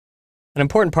An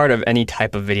important part of any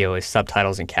type of video is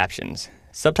subtitles and captions.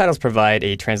 Subtitles provide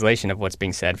a translation of what's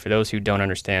being said for those who don't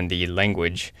understand the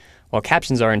language, while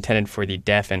captions are intended for the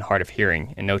deaf and hard of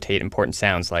hearing and notate important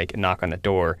sounds like a knock on the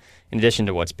door in addition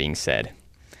to what's being said.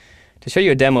 To show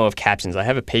you a demo of captions, I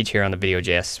have a page here on the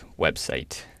Video.js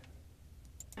website.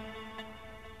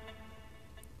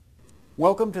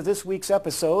 Welcome to this week's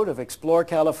episode of Explore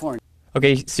California.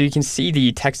 Okay, so you can see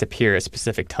the text appear at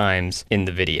specific times in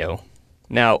the video.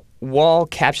 Now, while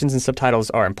captions and subtitles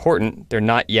are important, they're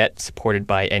not yet supported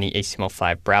by any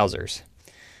HTML5 browsers.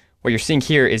 What you're seeing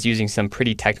here is using some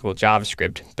pretty technical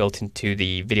JavaScript built into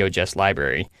the Video.js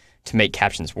library to make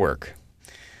captions work.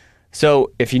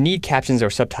 So if you need captions or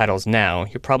subtitles now,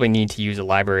 you'll probably need to use a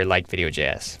library like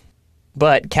Video.js.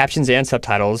 But captions and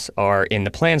subtitles are in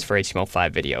the plans for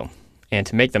HTML5 video. And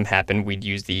to make them happen, we'd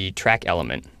use the track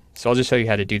element. So I'll just show you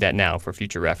how to do that now for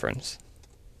future reference.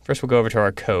 First, we'll go over to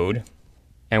our code.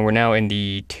 And we're now in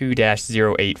the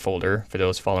 2-08 folder for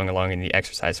those following along in the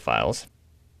exercise files.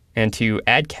 And to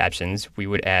add captions, we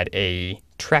would add a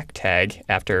track tag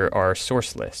after our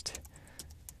source list.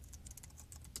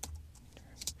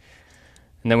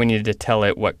 And then we need to tell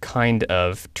it what kind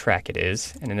of track it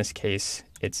is. And in this case,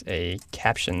 it's a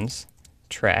captions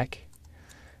track.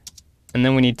 And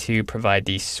then we need to provide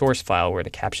the source file where the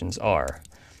captions are.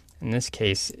 In this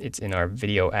case, it's in our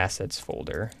video assets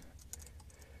folder.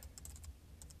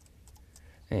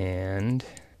 And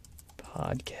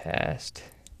podcast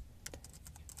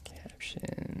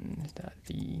captions.vtt.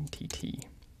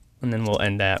 And then we'll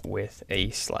end that with a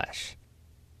slash.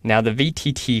 Now the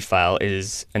VTT file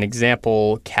is an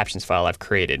example captions file I've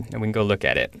created, and we can go look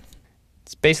at it.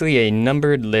 It's basically a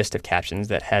numbered list of captions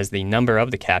that has the number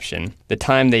of the caption, the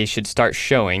time they should start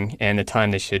showing, and the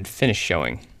time they should finish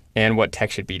showing, and what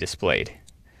text should be displayed.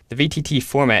 The VTT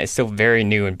format is still very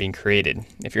new and being created.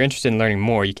 If you're interested in learning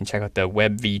more, you can check out the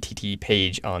web VTT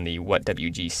page on the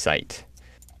WhatWG site.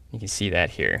 You can see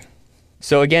that here.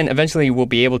 So again, eventually we'll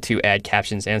be able to add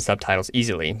captions and subtitles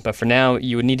easily, but for now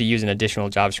you would need to use an additional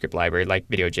JavaScript library like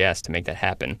Video.js to make that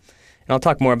happen. And I'll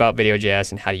talk more about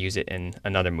Video.js and how to use it in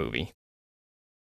another movie.